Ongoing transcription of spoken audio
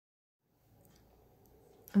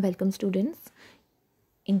Welcome students.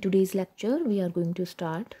 In today's lecture we are going to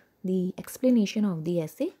start the explanation of the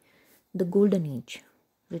essay The Golden Age,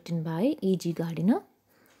 written by A.G. Gardiner.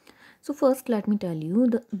 So first let me tell you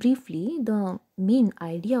briefly the main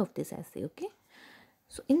idea of this essay, okay?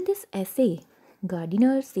 So in this essay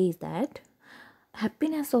Gardiner says that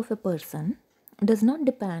happiness of a person does not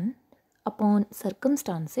depend upon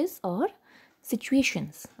circumstances or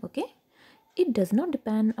situations, okay? It does not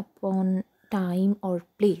depend upon time or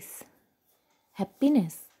place.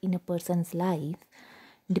 Happiness in a person's life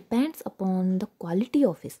depends upon the quality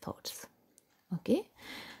of his thoughts, okay?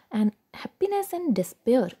 And happiness and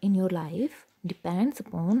despair in your life depends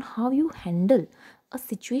upon how you handle a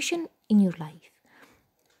situation in your life.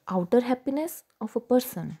 Outer happiness of a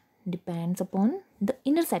person depends upon the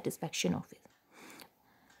inner satisfaction of it,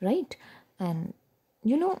 right? And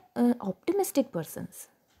optimistic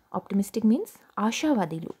means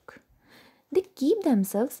आशावादी लोग, they keep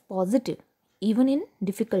themselves positive even in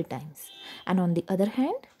difficult times. And on the other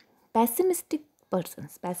hand, pessimistic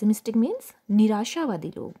means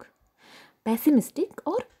nirashawadi log, pessimistic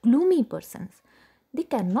or gloomy persons, they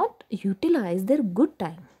cannot utilize their good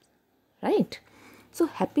time, right? So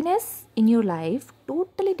happiness in your life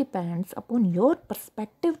totally depends upon your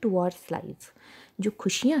perspective towards life. जो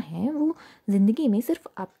खुशियाँ हैं वो ज़िंदगी में सिर्फ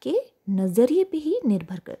आपके नज़रिए पे ही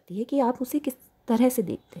निर्भर करती है कि आप उसे किस तरह से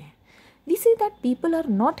देखते हैं. We see that people are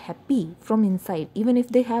not happy from inside even if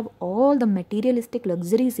they have all the materialistic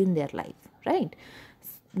luxuries in their life, right?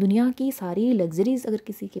 दुनिया की सारी लग्जरीज अगर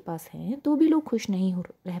किसी के पास हैं तो भी लोग खुश नहीं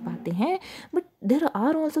रह पाते हैं. But there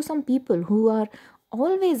are also some people who are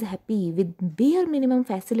always happy with bare minimum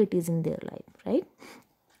facilities in their life, right?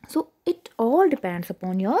 So it all depends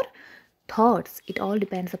upon your thoughts, it all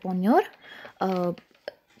depends upon your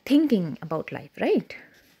thinking about life, right?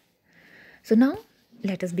 So now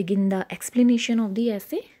let us begin the explanation of the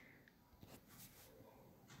essay.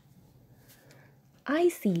 I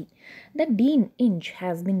see that Dean Inch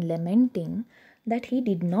has been lamenting that he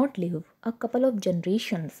did not live a couple of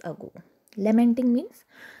generations ago. Lamenting means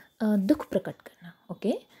dukh prakat karna,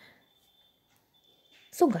 okay?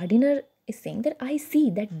 So Gardiner is saying that I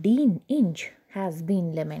see that Dean Inch has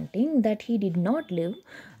been lamenting that he did not live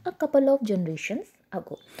a couple of generations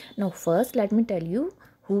ago. Now first let me tell you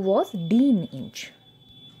who was Dean Inch.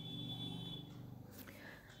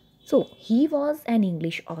 So he was an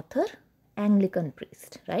English author, Anglican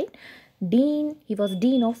priest, right? He was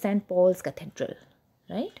Dean of St. Paul's Cathedral,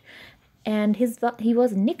 right? And he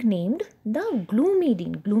was nicknamed the Gloomy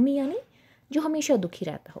Dean. Gloomy यानी जो हमेशा दुखी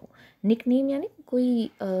रहता हो. Nickname यानी कोई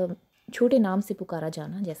छोटे नाम से पुकारा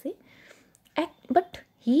जाना जैसे. But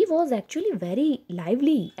he was actually very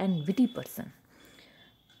lively and witty person.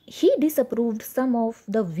 He disapproved some of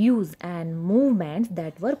the views and movements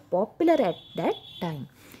that were popular at that time.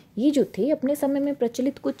 ये जो थे अपने समय में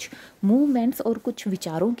प्रचलित कुछ मूवमेंट्स और कुछ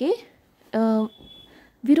विचारों के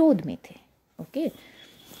विरोध में थे, okay?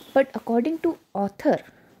 But according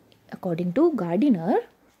to Gardiner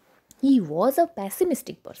he was a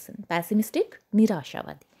pessimistic person. Pessimistic,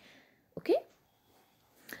 निराशावादी, okay?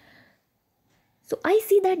 So I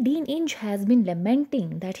see that Dean Inch has been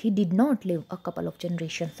lamenting that he did not live a couple of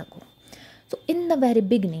generations ago. So in the very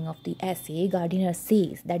beginning of the essay, Gardiner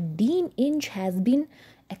says that Dean Inch has been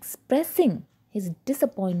expressing his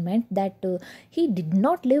disappointment that he did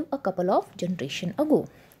not live a couple of generation ago.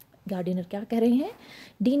 Gardiner क्या कह रहे हैं?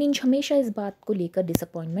 Dean inch हमेशा इस बात को लेकर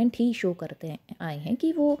disappointment ही show करते आए हैं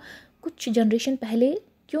कि वो कुछ जनरेशन पहले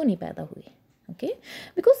क्यों नहीं पैदा हुए, okay?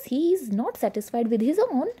 Because he is not satisfied with his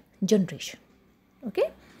own generation, okay?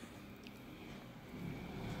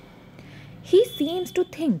 He seems to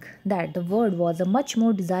think that the world was a much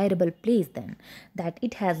more desirable place than that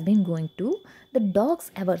it has been going to the dogs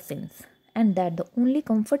ever since, and that the only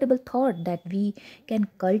comfortable thought that we can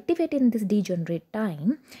cultivate in this degenerate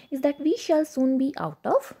time is that we shall soon be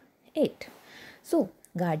out of it. So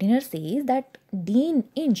Gardiner says that Dean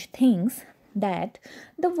Inch thinks that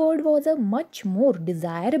the world was a much more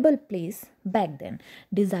desirable place back then.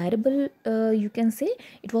 Desirable, you can say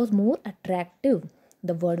it was more attractive.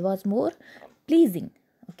 The word was more pleasing,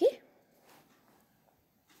 okay?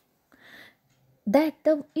 That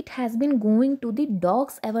it has been going to the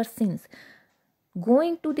dogs ever since.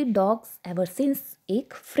 Going to the dogs ever since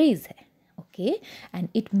एक phrase है, okay? And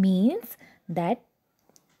it means that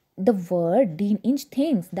the word Dean Inch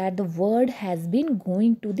thinks that the word has been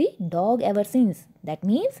going to the dog ever since. That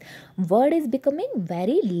means word is becoming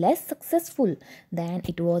very less successful than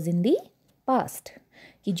it was in the past.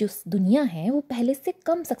 कि जो दुनिया है वो पहले से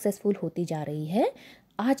कम successful होती जा रही है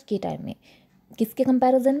आज के टाइम में. किसके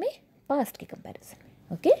कंपैरिजन में? पास्ट के कंपैरिजन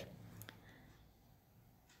में, okay?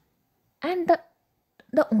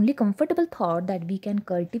 only comfortable thought that we can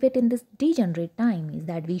cultivate in this degenerate time is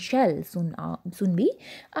that we shall soon be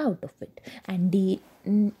out of it. And the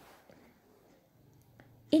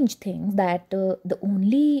Inge thinks that the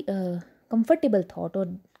only comfortable thought or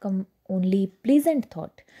only pleasant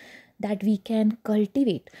thought that we can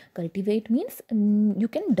cultivate means you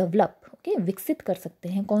can develop, okay, विकसित कर सकते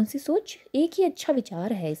हैं। कौन सी सोच? एक ही अच्छा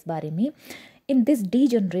विचार है इस बारे में। in this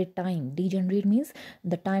degenerate time, degenerate means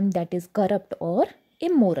the time that is corrupt or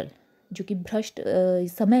immoral, जो कि भ्रष्ट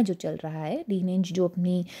समय जो चल रहा है, टीनेज जो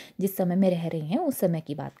अपनी जिस समय में रह रहे हैं उस समय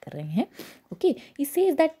की बात कर रहे हैं। Okay, he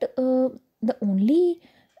says that the only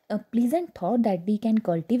pleasant thought that we can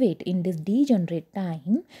cultivate in this degenerate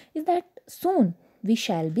time is that soon we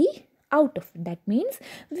shall be out of it. That means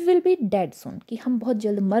we will be dead soon, कि हम बहुत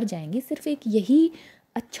जल्द मर जाएंगे। सिर्फ एक यही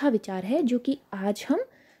अच्छा विचार है जो कि आज हम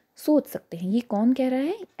सोच सकते हैं। ये कौन कह रहा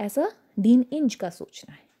है? ऐसा डीन इंज का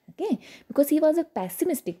सोचना है। Okay, because he was a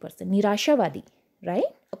pessimistic person, निराशावादी,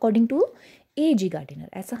 right, according to A.G. Gardiner.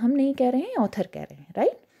 ऐसा हम नहीं कह रहे हैं, ऑथर कह रहे हैं,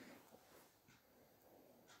 राइट।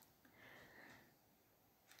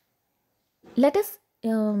 लेट अस,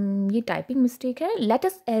 ये टाइपिंग मिस्टेक है। Let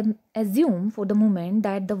us assume for the moment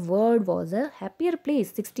that the world was a happier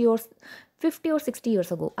place 50 or 60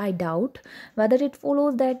 years ago. I doubt whether it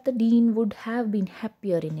follows that the dean would have been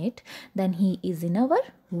happier in it than he is in our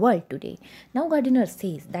world today. Now Gardiner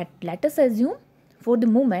says that let us assume for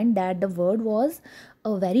the moment that the world was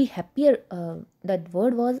a very happier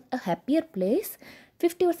place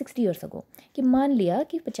 50 और 60 years ago, कि मान लिया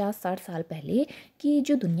कि 50-60 साल पहले की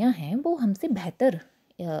जो दुनिया है वो हमसे बेहतर,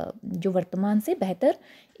 जो वर्तमान से बेहतर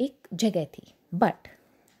एक जगह थी। But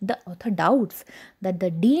the author doubts that the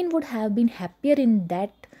dean would have been happier in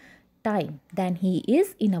that time then he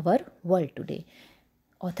is in our world today.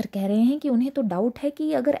 Author कह रहे हैं कि उन्हें तो डाउट है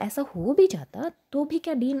कि अगर ऐसा हो भी जाता तो भी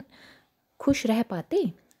क्या डीन खुश रह पाते,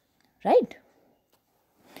 राइट।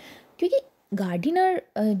 क्योंकि गार्डिनर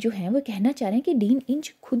जो हैं वो कहना चाह रहे हैं कि डीन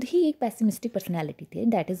इंच खुद ही एक पैसिमिस्टिक पर्सनैलिटी थे।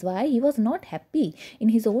 That is why he was not happy in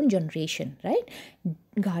his own generation, right.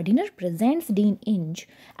 Gardiner presents dean inch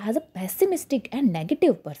as a pessimistic and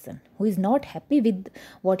negative person who is not happy with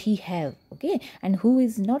what he have, okay, and who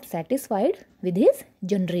is not satisfied with his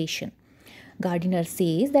generation. Gardiner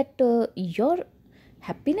says that your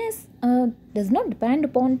happiness does not depend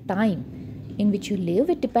upon time in which you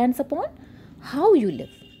live, it depends upon how you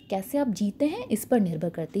live. कैसे आप जीते हैं इस पर निर्भर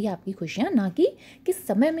करती है आपकी खुशियाँ, ना कि किस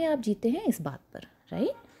समय में आप जीते हैं इस बात पर,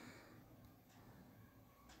 right.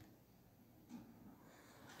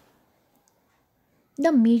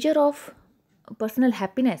 The measure of personal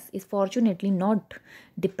happiness is fortunately not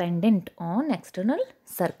dependent on external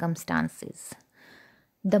circumstances.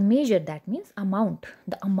 The measure, that means amount,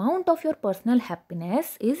 the amount of your personal happiness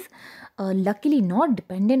is luckily not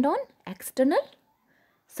dependent on external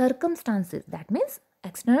circumstances. That means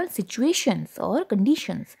external situations or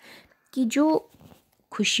conditions, कि जो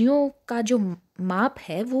खुशियों का जो माप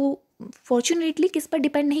है वो fortunately किस पर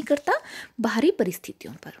डिपेंड नहीं करता? बाहरी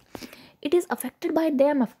परिस्थितियों पर। It is affected by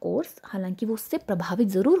them of course, हालांकि वो उससे प्रभावित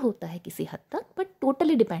ज़रूर होता है किसी हद तक, बट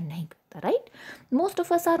टोटली डिपेंड नहीं करता, right. Most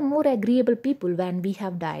of us are more agreeable people when we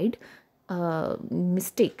have died,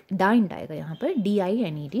 mistake, डाइंड आएगा यहाँ पर,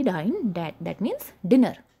 DINED, डाइंड, that means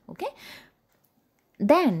dinner, okay.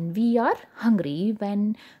 Then we are hungry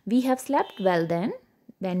when we have slept well, then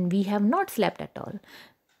when we have not slept at all,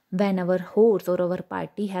 when our horse or our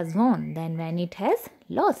party has won, then when it has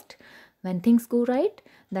lost, when things go right,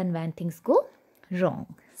 then when things go wrong.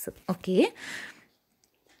 So, okay,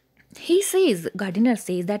 he says, Gardiner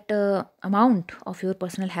says that amount of your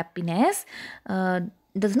personal happiness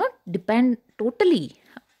does not depend totally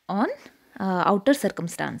on outer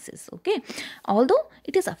circumstances, okay, although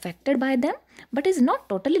it is affected by them, but is not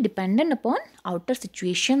totally dependent upon outer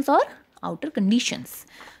situations or outer conditions,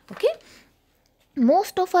 okay.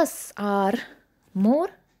 Most of us are more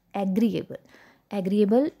agreeable,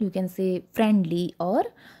 you can say friendly or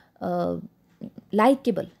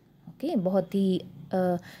likable, okay, बहुत ही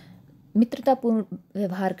मित्रतापूर्ण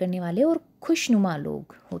व्यवहार करने वाले और खुशनुमा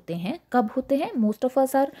लोग होते हैं। कब होते हैं? Most of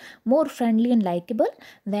us are more friendly and likeable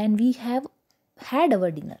when we have had our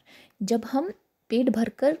dinner, जब हम पेट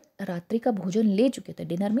भरकर रात्रि का भोजन ले चुके थे।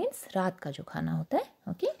 डिनर मीन्स रात का जो खाना होता है,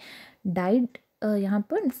 ओके। डाइड यहाँ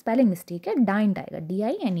पर स्पेलिंग मिस्टेक है, डाइंड आएगा,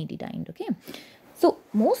 DINED, डाइंड, okay. So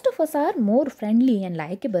most of us are more friendly and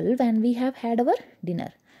likeable when we have had our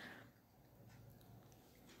dinner,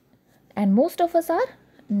 and most of us are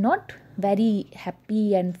not very happy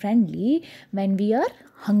and friendly when we are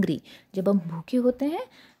hungry. जब हम भूखे होते हैं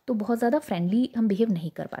तो बहुत ज़्यादा friendly हम behave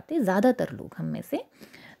नहीं कर पाते, ज़्यादातर लोग हम में से।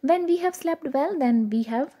 When we have slept well, then we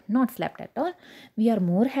have not slept at all. We are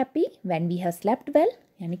more happy when we have slept well,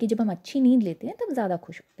 यानी कि जब हम अच्छी नींद लेते हैं तब ज़्यादा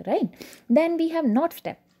खुश होते हैं, right. Then we have not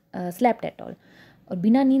slept at all. और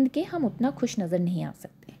बिना नींद के हम उतना खुश नज़र नहीं आ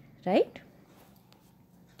सकते, right.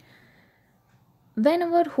 When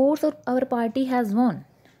our horse or our party has won,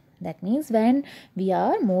 that means when we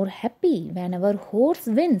are more happy, when our horse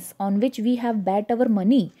wins on which we have bet our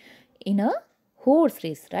money in a horse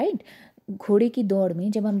race, right. घोड़े की दौड़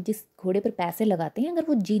में जब हम जिस घोड़े पर पैसे लगाते हैं अगर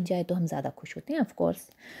वो जीत जाए तो हम ज़्यादा खुश होते हैं, of course.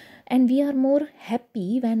 And we are more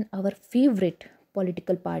happy when our favourite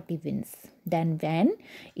political party wins then when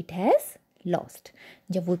it has lost.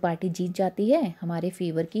 जब वो पार्टी जीत जाती है, हमारे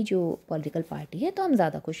फेवर की जो पॉलिटिकल पार्टी है, तो हम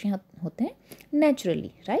ज़्यादा खुश होते हैं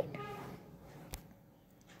naturally, right.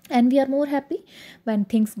 And we are more happy when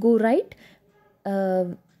things go right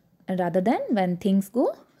rather than when things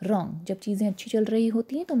go wrong. जब चीज़ें अच्छी चल रही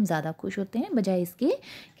होती हैं तो हम ज़्यादा खुश होते हैं बजाय इसके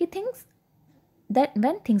कि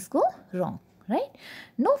when things go wrong, right.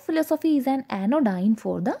 No philosophy is an anodyne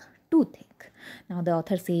for the toothache. Now the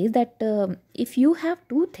author says that if you have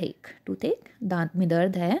toothache दांत में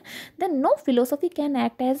दर्द है, then no philosophy can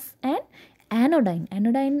act as an anodyne.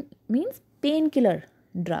 Anodyne means painkiller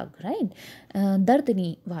drug, right? दर्द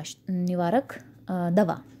निवारक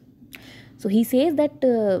दवा. So he says that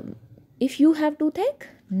if you have toothache,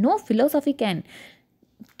 no philosophy can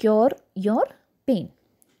cure your pain,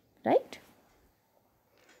 right?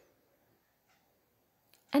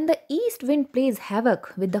 And the east wind plays havoc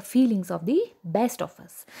with the feelings of the best of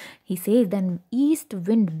us. He says that when east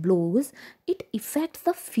wind blows, it affects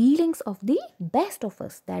the feelings of the best of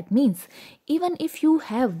us. That means even if you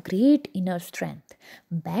have great inner strength,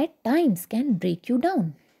 bad times can break you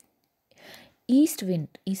down. East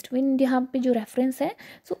wind यहाँ पे जो reference है,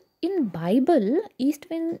 so in Bible, east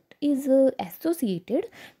wind is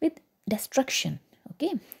associated with destruction.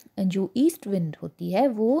 Okay. जो east wind होती है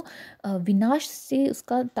वो विनाश से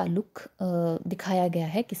उसका ताल्लुक दिखाया गया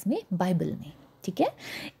है किसमें, बाइबल में, ठीक है.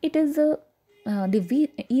 It is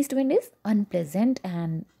the east wind is unpleasant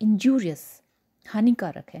and injurious,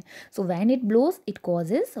 हानिकारक है. So when it blows it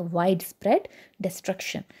causes wide spread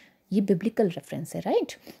destruction. ये बिब्लिकल रेफरेंस है,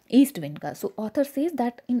 राइट, ईस्ट विंड का. सो author says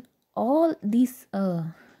that in all this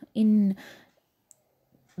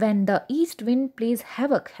when the east wind plays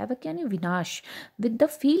havoc यानी विनाश with the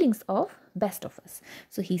feelings of best of us.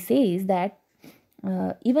 So he says that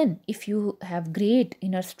even if you have great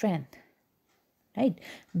inner strength, right,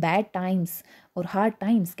 bad times or hard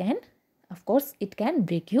times can, of course, it can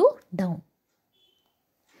break you down.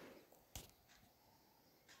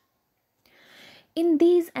 In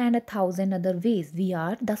these and 1,000 other ways, we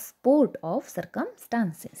are the sport of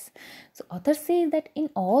circumstances. So author says that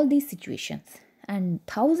in all these situations and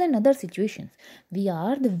 1,000 other situations, we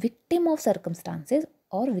are the victim of circumstances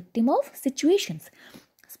or victim of situations.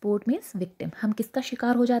 Sport means victim. हम किसका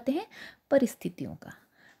शिकार हो जाते हैं, परिस्थितियों का.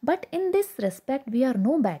 But in this respect, we are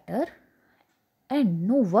no better and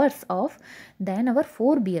no worse off than our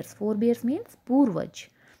forebears. Forebears means पूर्वज,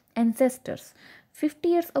 ancestors.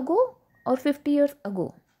 50 years ago or 50 years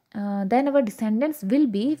ago. Then our descendants will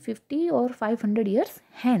be 50 or 500 years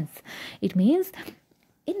hence. It means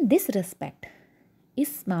in this respect,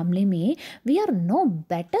 इस मामले में we are no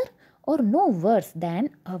better और know verse then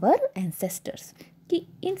our ancestors. कि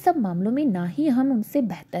इन सब मामलों में ना ही हम उनसे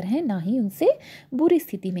बेहतर हैं ना ही उनसे बुरी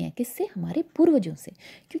स्थिति में है. किससे, हमारे पूर्वजों से,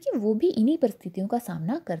 क्योंकि वो भी इन्हीं परिस्थितियों का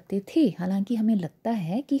सामना करते थे. हालांकि हमें लगता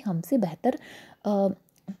है कि हमसे बेहतर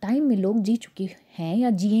टाइम में लोग जी चुके हैं या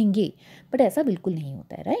जिएंगे, बट ऐसा बिल्कुल नहीं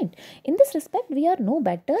होता है, right. In this respect we are no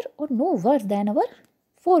better और know verse then our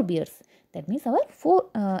forebears. That means our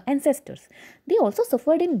ancestors. They also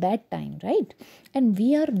suffered in bad time, right? And we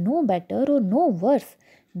are no better or no worse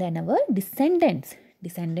than our descendants.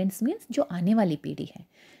 Descendants means जो आने वाली पीढ़ी है,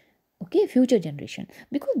 okay, future generation,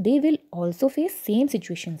 because they will also face same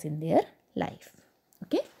situations in their life,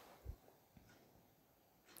 okay.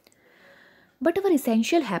 But our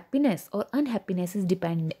essential happiness or unhappiness is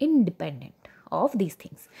independent of these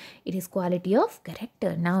things. It is quality of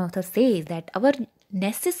character. Now author says that our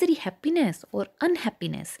necessary happiness or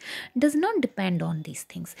unhappiness does not depend on these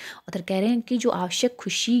things. author कह रहे हैं कि जो आवश्यक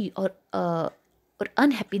खुशी और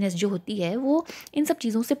unhappiness जो होती है वो इन सब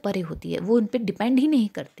चीज़ों से परे होती है, वो उन पर डिपेंड ही नहीं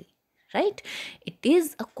करती, right. It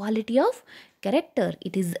is a quality of character.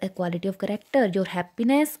 It is a quality of character. Your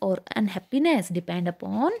happiness और unhappiness depend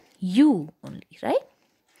upon you only, right.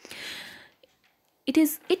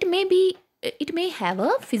 It may have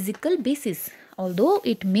a physical basis, although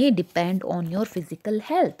it may depend on your physical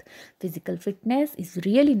health. Physical fitness is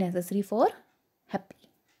really necessary for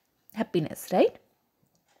happiness, right?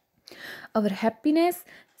 Our happiness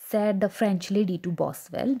said the French lady to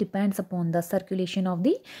Boswell depends upon the circulation of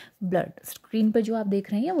the blood. Screen पर जो आप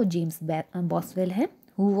देख रहे हैं वो James Boswell है.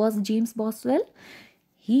 Who was James Boswell?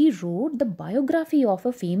 He wrote the biography of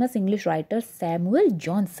a famous English writer Samuel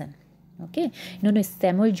Johnson. Okay इन्होंने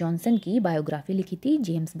Samuel Johnson की बायोग्राफी लिखी थी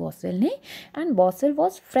जेम्स बॉसवेल ने. And Boswell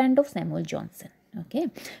was friend of Samuel Johnson. Okay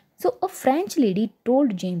so a French lady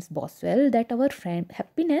told James Boswell that our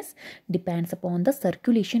happiness depends upon the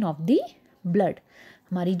circulation of the blood.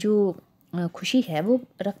 हमारी जो खुशी है वो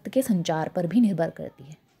रक्त के संचार पर भी निर्भर करती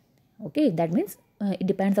है. Okay that means it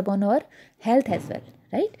depends upon our health as well,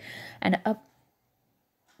 right. And अब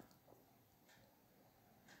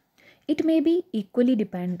it may be equally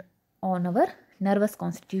depend on our nervous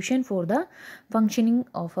constitution for the functioning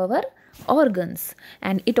of our organs,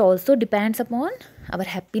 and it also depends upon our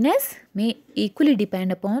happiness may equally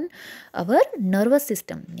depend upon our nervous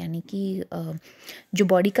system, यानी कि जो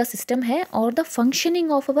body का system है और the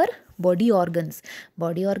functioning of our body organs.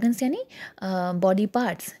 Body organs यानी body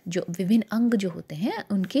parts, जो विभिन्न अंग जो होते हैं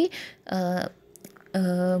उनके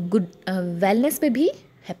गुड वेलनेस पे भी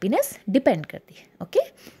हैप्पीनेस डिपेंड करती है. Okay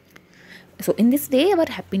So in this way, our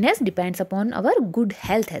happiness depends upon our good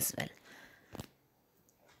health as well.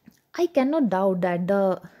 I cannot doubt that the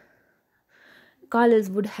Carlisle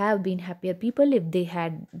would have been happier people if they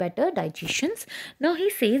had better digestions. Now he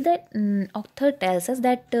says that author tells us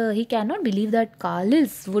that he cannot believe that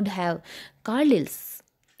Carlisle would have Carlisle.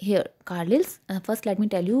 First, let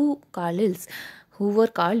me tell you Carlisle. Who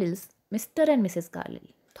were Carlisle? Mr. and Mrs.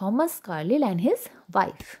 Carlisle. Thomas Carlisle and his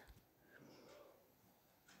wife.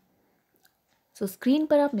 So screen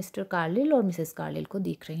पर आप mister Carlill और Mrs Carlill को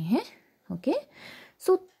देख रहे हैं. Okay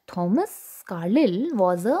so Thomas Carlill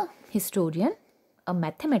was a historian, a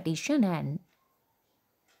mathematician and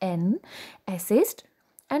N assist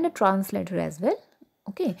and a translator as well.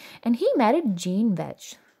 Okay and he married gen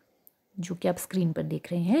veg, जो कि आप स्क्रीन पर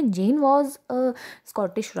देख रहे हैं. जेन was a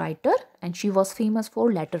Scottish writer and she was famous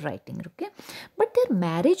for letter writing. Okay but there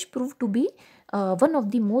marriage prove to be one of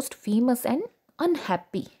the most famous and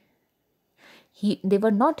unhappy. They were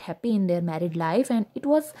not happy in their married life, and it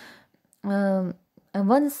was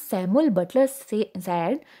once Samuel Butler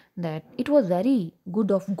said that it was very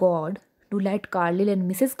good of God to let Carlisle and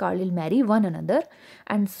Mrs. Carlisle marry one another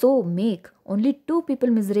and so make only 2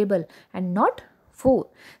 people miserable and not 4.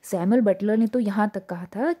 Samuel Butler ने तो यहाँ तक कहा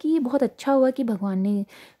था कि बहुत अच्छा हुआ कि भगवान ने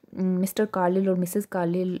मिस्टर कार्लिल और मिसेस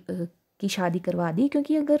कार्लिल की शादी करवा दी,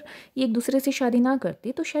 क्योंकि अगर ये एक दूसरे से शादी ना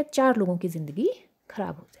करते तो शायद 4 लोगों की ज़िंदगी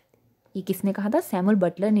खराब हो जाती. ये किसने कहा था? सैमुअल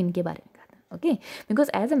बटलर ने इनके बारे में कहा था. Okay because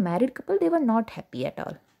as a married couple they were not happy at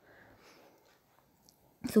all.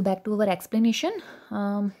 So back to our explanation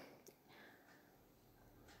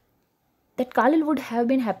that Carlisle would have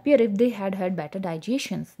been happier if they had had better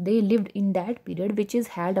digestions. They lived in that period which is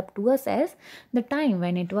held up to us as the time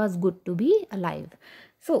when it was good to be alive.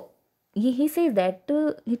 So he says that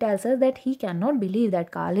he tells us that he cannot believe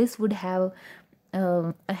that Carlisle would have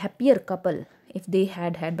a happier couple if they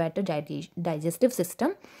had had better digestive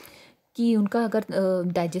system. कि उनका अगर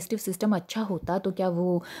digestive system अच्छा होता तो क्या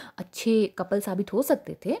वो अच्छे couple साबित हो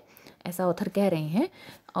सकते थे, ऐसा ऑथर कह रहे हैं.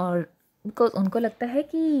 और बिकॉज उनको लगता है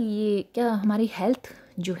कि ये क्या हमारी हेल्थ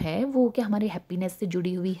जो है वो क्या हमारी हैप्पीनेस से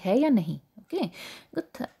जुड़ी हुई है या नहीं. Okay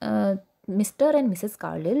mister and Mrs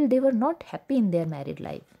Carlill they were not happy in their married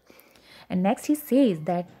life. And next he says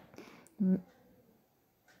that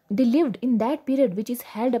they lived in that period which is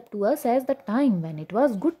held up to us as the time when it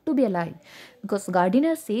was good to be alive, because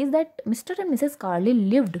Gardiner says that Mr. and Mrs. Carlisle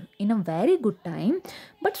lived in a very good time,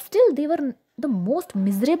 but still they were the most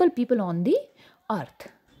miserable people on the earth.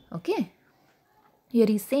 Okay, here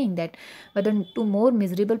he is saying that whether 2 more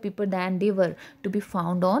miserable people than they were to be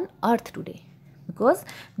found on earth today, because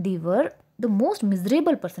they were the most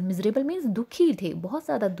miserable person. miserable means दुखी थे, बहुत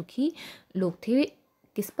ज़्यादा दुखी लोग थे.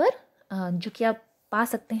 किस पर? जो कि आप पा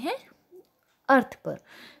सकते हैं अर्थ पर.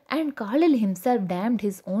 And Carlill himself damped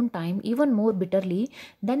his own time even more bitterly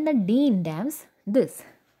then the dean dams this.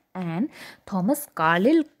 And Thomas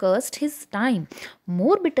Carlill cursed his time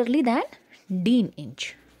more bitterly then dean inch.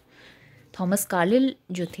 Thomas Carlill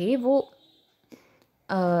जो थे वो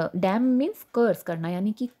डैम मीन्स कर्स करना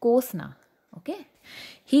यानी कि कोसना. Okay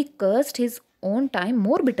he cursed his own time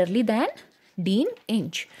more bitterly then dean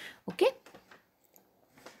inch. Okay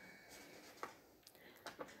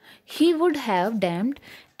he would have damned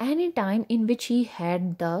any time in which he had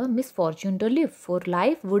the misfortune to live, for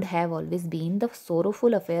life would have always been the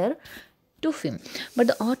sorrowful affair to him. But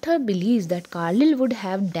the author believes that Carlyle would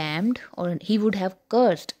have damned or he would have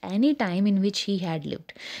cursed any time in which he had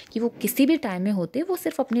lived. कि वो किसी भी time में होते वो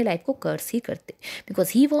सिर्फ अपनी life को कर्स ही करते,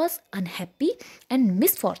 because he was unhappy and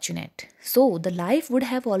misfortunate, so the life would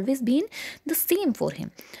have always been the same for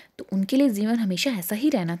him. तो उनके लिए जीवन हमेशा ऐसा ही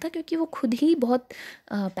रहना था क्योंकि वो खुद ही बहुत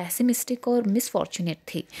पैसिमिस्टिक और मिसफॉर्चुनेट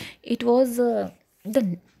थे. It was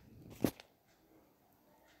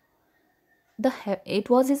it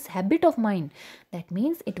was his habit of mind. That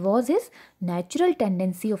means it was his natural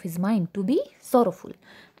tendency of his mind to be sorrowful.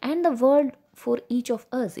 And the word for each of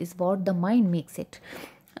us is what the mind makes it.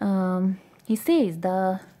 He says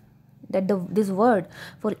this word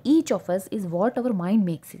for each of us is what our mind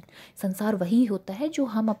makes it. संसार वही होता है जो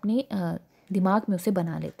हम अपने दिमाग में उसे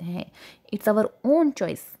बना लेते हैं. It's our own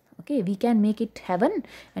choice. Okay, we can make it heaven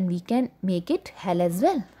and we can make it hell as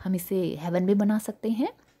well. हम इसे heaven भी बना सकते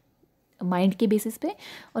हैं माइंड के बेसिस पे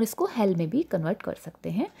और इसको हेल में भी कन्वर्ट कर सकते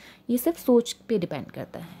हैं. ये सिर्फ सोच पे डिपेंड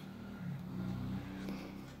करता है.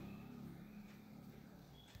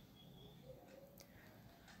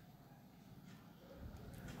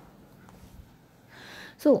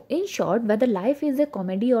 So, in short, whether life is a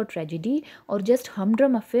comedy or tragedy or just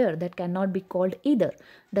humdrum affair that cannot be called either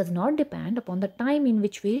does not depend upon the time in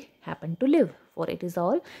which we happen to live, for it is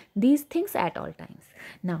all these things at all times.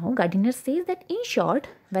 Now, Gardiner says that in short,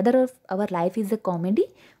 whether our life is a comedy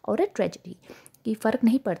or a tragedy, कि फ़र्क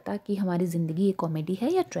नहीं पड़ता कि हमारी ज़िंदगी एक comedy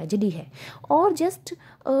है या ट्रेजेडी है, और जस्ट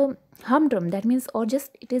हमड्रम, दैट मीन्स और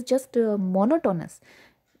just it is just monotonous.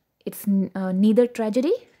 It's neither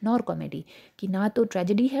tragedy nor comedy, कि ना तो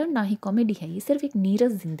ट्रेजेडी है ना ही कॉमेडी है, ये सिर्फ एक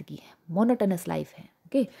नीरस जिंदगी है, मोनोटोनस लाइफ है.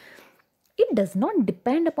 Okay, it does not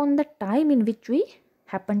depend upon the time in which we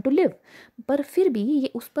happen to live, पर फिर भी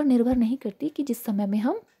ये उस पर निर्भर नहीं करती कि जिस समय में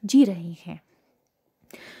हम जी रहे हैं.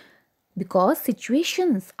 Because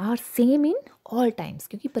situations are same in all times,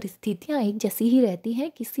 क्योंकि परिस्थितियाँ एक जैसी ही रहती हैं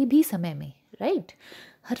किसी भी समय में, राइट.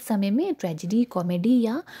 हर समय में ट्रेजेडी, कॉमेडी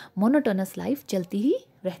या मोनोटोनस लाइफ चलती ही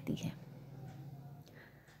रहती है.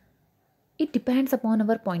 It depends upon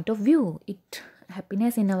our point of view.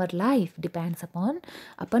 Happiness in our life depends upon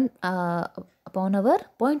our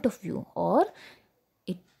point of view, or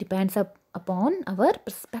it depends upon our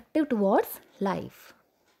perspective towards life.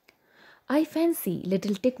 I fancy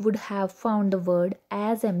Little Tick would have found the word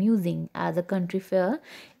as amusing as a country fair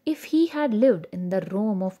if he had lived in the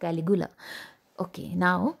Rome of Caligula. Okay,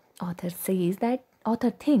 now author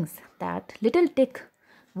thinks that Little Tick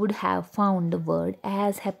would have found the word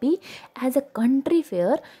as happy as a country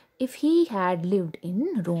fair if he had lived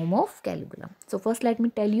in Rome of Caligula. So first let me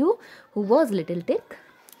tell you who was Little Tick.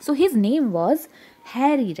 So his name was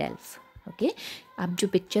Harry Ralph. Okay, आप जो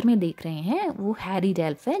picture में देख रहे हैं वो Harry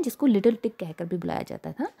Ralph है, जिसको little टिक कहकर भी बुलाया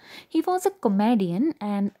जाता था. He was a comedian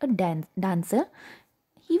and a dancer.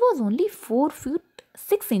 He was only 4 feet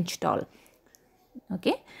 6 inches tall.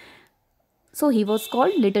 Okay, so he was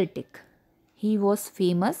called Little Tick. He was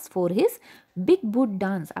famous for his big boot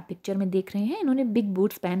dance. आप picture में देख रहे हैं इन्होंने बिग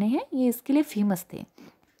बूट्स पहने हैं, ये इसके लिए फेमस थे.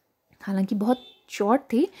 हालांकि बहुत short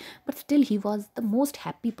थे, but still he was the most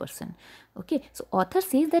happy person. Okay, so author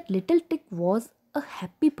says that Little Tick was a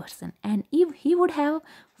happy person, and if he would have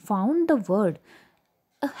found the word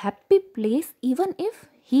a happy place even if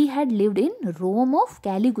he had lived in Rome of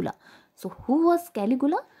Caligula. So who was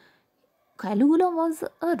Caligula? Caligula was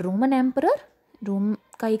a Roman emperor. रोम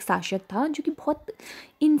का एक शासक था जो कि बहुत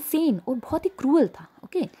insane और बहुत ही cruel था.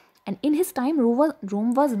 Okay, and in his time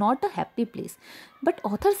Rome was not a happy place, but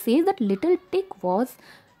author says that Little Tick was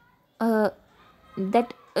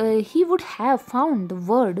he would have found the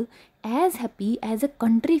word as happy as a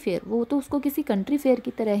country fair. वो तो उसको किसी country fair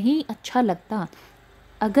की तरह ही अच्छा लगता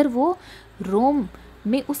अगर वो रोम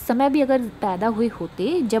में उस समय भी अगर पैदा हुए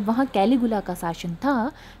होते जब वहाँ कैलिगुला का शासन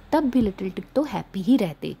था, तब भी लिटिल टिक तो हैप्पी ही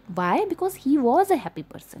रहते. Y? Because he was a happy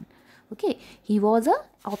person. Okay, he was a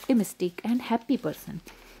optimistic and happy person.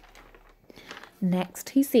 Next,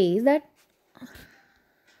 he says that,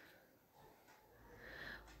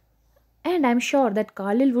 and I'm sure that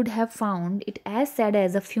Carlyle would have found it as sad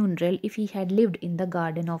as a funeral if he had lived in the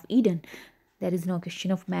Garden of Eden. There is no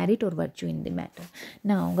question of merit or virtue in the matter.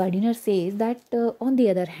 Now, Gardiner says that, on the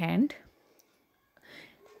other hand,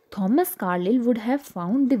 Thomas Carlyle would have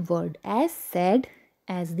found the word as sad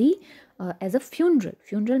as as a funeral.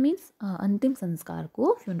 Funeral means अंतिम संस्कार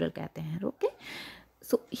को funeral कहते हैं. Okay.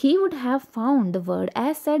 So he would have found the word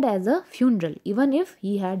as sad as a funeral even if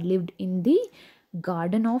he had lived in the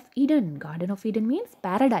Garden of Eden. Garden of Eden means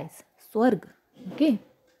paradise, swarg. Okay.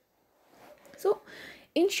 So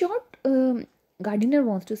in short, Gardiner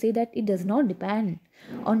wants to say that it does not depend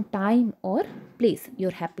on time or place.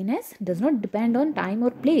 Your happiness does not depend on time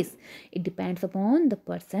or place. It depends upon the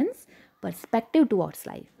person's perspective towards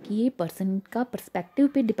life. कि ये person का perspective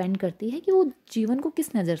पे depend करती है कि वो जीवन को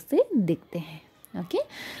किस नज़र से देखते हैं. Okay,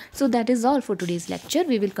 so that is all for today's lecture.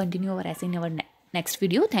 We will continue our essay in our next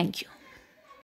video. Thank you.